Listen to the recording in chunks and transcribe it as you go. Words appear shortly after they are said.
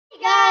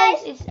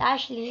guys, it's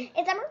Ashley.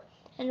 It's Emma.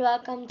 And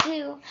welcome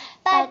to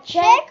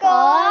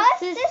Pacheco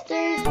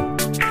Sisters.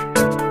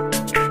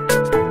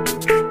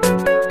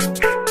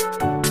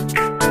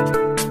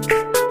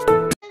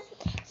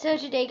 So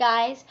today,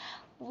 guys,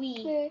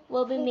 we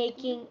will be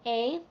making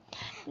a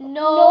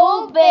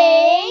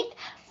no-bake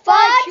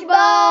fudge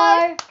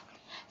bar.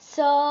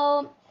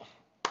 So,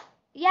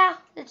 yeah,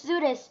 let's do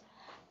this.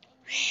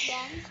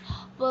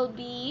 Will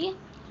be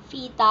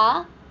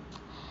fita,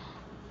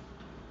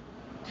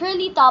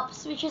 curly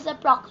tops, which is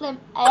approximately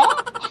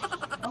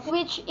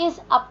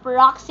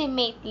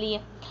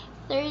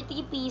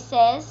 30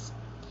 pieces,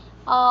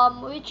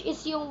 which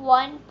is yung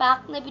 1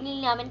 pack na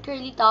binili namin,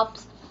 curly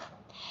tops.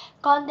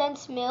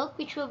 Condensed milk,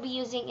 which we'll be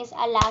using, is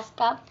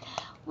Alaska,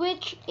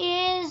 which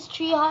is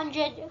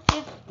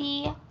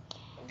 350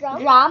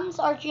 grams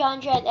or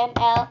 300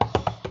 ml.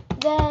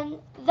 Then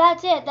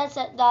that's it. That's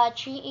the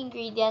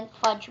 3-ingredient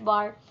fudge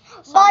bar.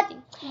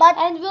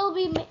 And we'll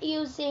be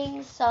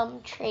using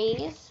some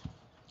trays.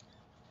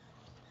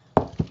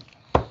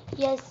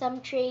 Yes, some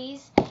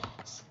trays.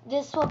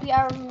 This will be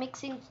our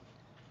mixing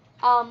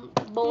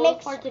bowl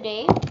for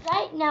today.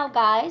 Right now,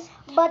 guys,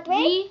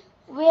 we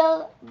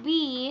will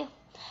be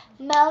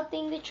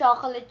melting the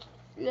chocolate.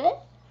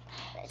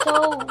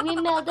 So we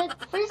melted.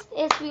 First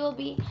is we will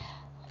be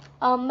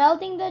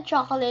melting the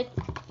chocolate.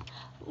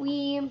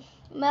 We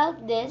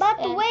melt this. But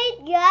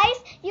wait, guys,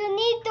 you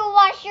need to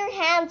wash your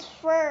hands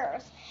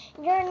first.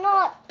 You're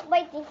not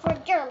waiting for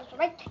germs,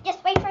 right?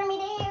 Just wait for me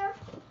there.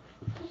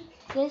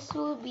 This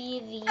will be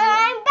the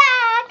I'm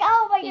back.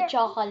 Oh my God.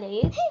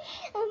 Chocolate.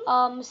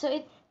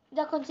 So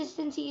the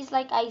consistency is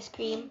like ice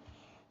cream,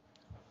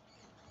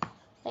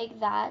 like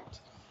that.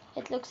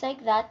 It looks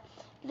like that.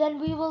 Then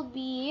we will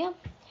be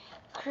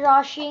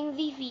crushing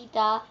the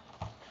fita.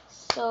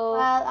 So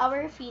while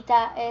our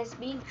fita is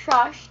being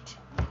crushed,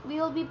 we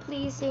will be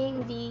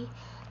placing the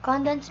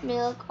condensed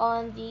milk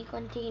on the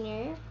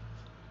container.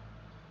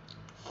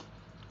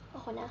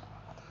 Ako na.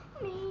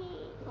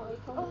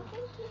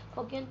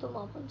 Huwag yan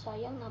tumapon.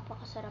 Sayang,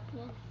 napakasarap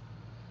niyan.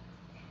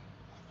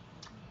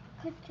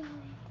 Good job.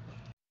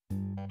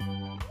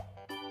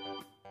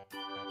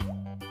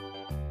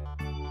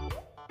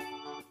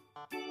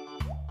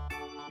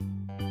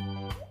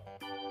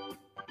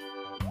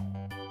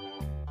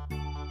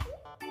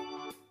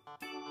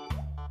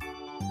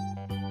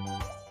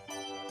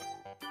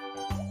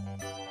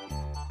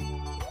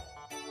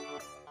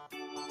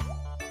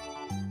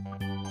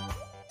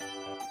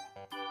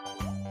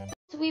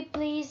 We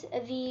place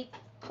the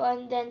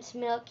condensed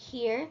milk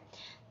here.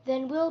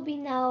 Then we'll be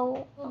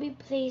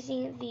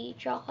placing the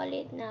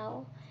chocolate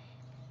now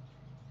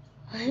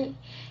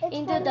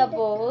into the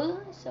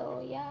bowl. So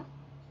yeah.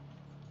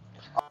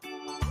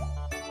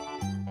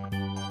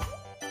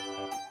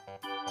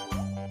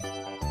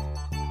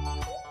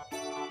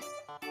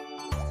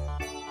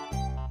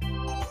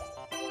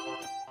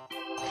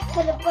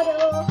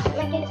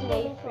 Like it's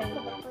late.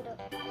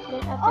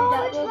 Then after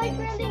that it's we'll like be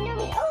mixing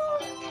really it.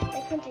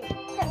 like crunching.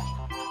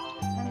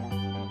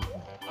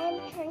 I'm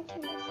trying to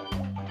mix it.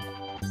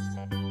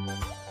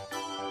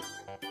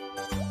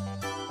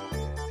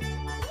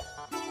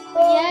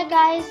 Yeah,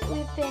 guys,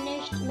 we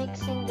finished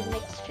mixing the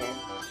mixture.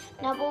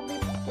 Now we'll be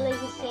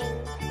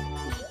placing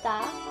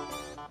fita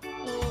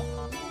in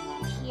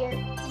here.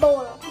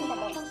 Bowl.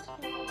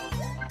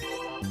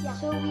 Yeah.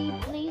 So we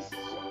placed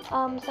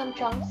some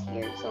chunks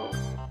here. So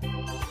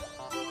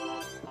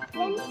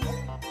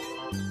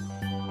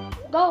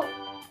go.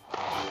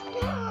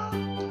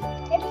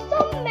 It's so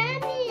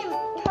many.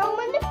 How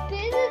many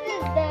pieces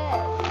is that?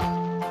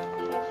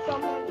 It's so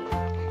many.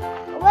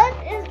 What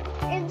is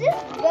this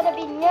gonna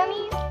be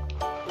yummy?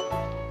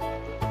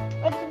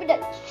 Let's put a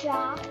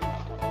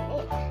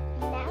chocolate.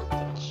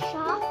 Melted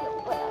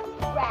chocolate with a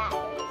wrap.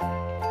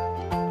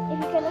 If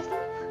you can listen.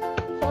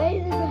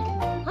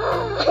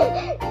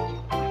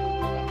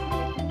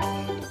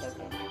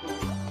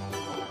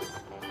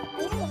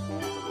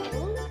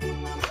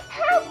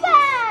 How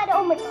bad?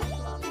 Oh my gosh.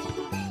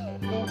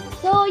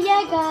 So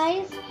yeah,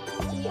 guys,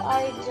 we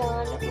are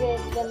done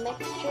with the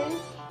mixture.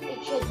 It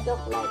should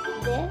look like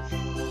this.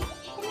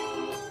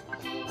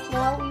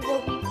 Now we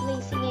will be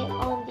placing it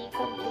on the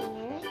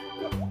container.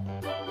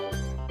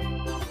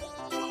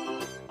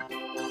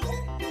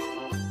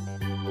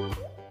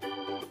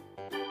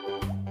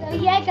 So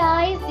yeah,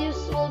 guys, this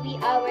will be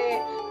our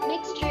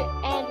mixture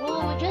and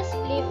we'll just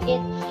leave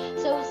it.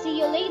 So see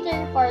you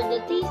later for the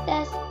taste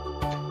test.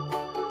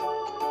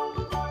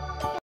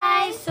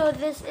 So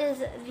this is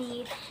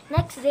the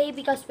next day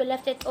because we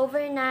left it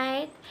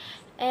overnight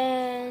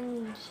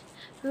and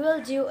we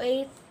will do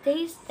a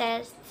taste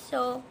test.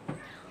 So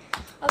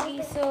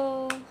okay,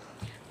 so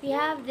we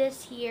have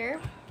this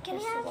here. Can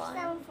this you have one.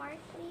 some fork,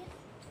 please?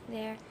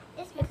 There.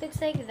 It looks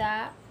like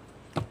that.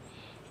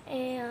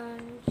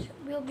 And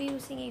we'll be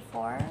using a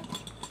fork.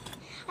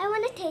 I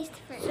want to taste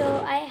first.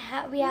 So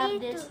we have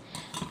this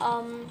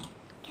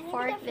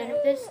fork. Then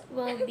this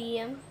will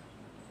be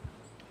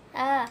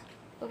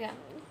okay.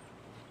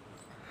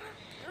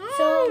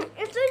 So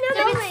it's a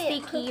bit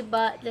sticky,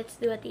 but let's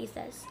do a taste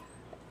test.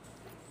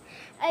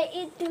 I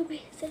eat 2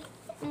 pieces.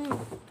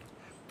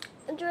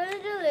 It's really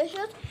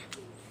delicious.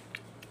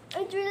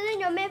 It's really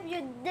yummy if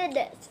you did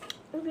this.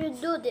 If you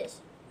do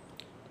this.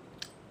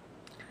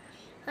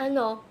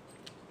 Ano?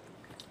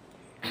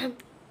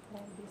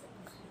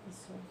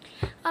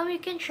 You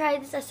can try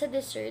this as a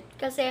dessert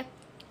kasi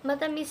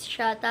matamis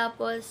siya,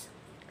 tapos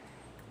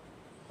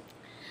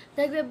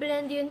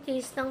nagbe-blend yung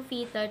taste ng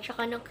feta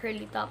tsaka ng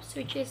curly tops,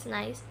 which is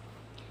nice.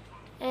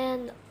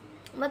 And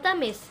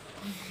matamis.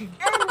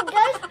 And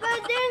guys,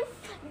 pwedeng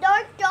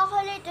dark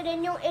chocolate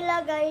rin yung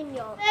ilagay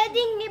nyo.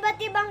 Pwedeng iba't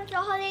ibang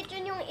chocolate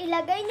yun yung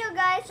ilagay nyo,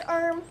 guys,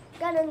 or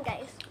ganun,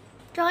 guys.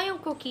 Tsaka yung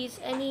cookies,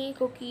 any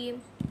cookie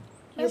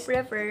you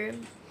prefer.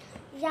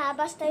 Yeah,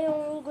 basta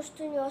yung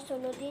gusto nyo,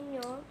 sunodin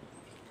nyo.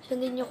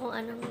 Sundin nyo kung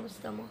anong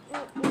gusto mo.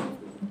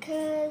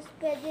 Because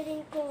pwede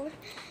rin kung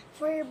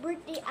for your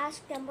birthday,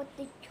 ask them what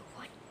did you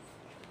want.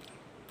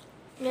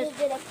 Yes.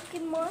 Did a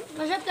cookie month?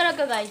 Masarap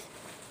talaga, guys.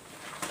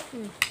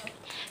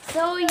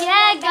 So,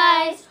 yeah,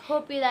 guys.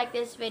 Hope you like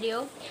this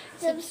video.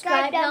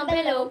 Subscribe down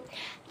below.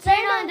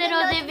 Turn on the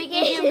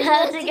notification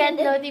bell to get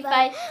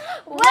notified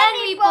when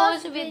we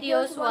post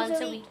videos once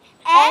a week.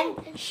 And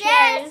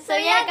share. So,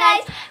 yeah,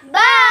 guys.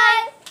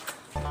 Bye!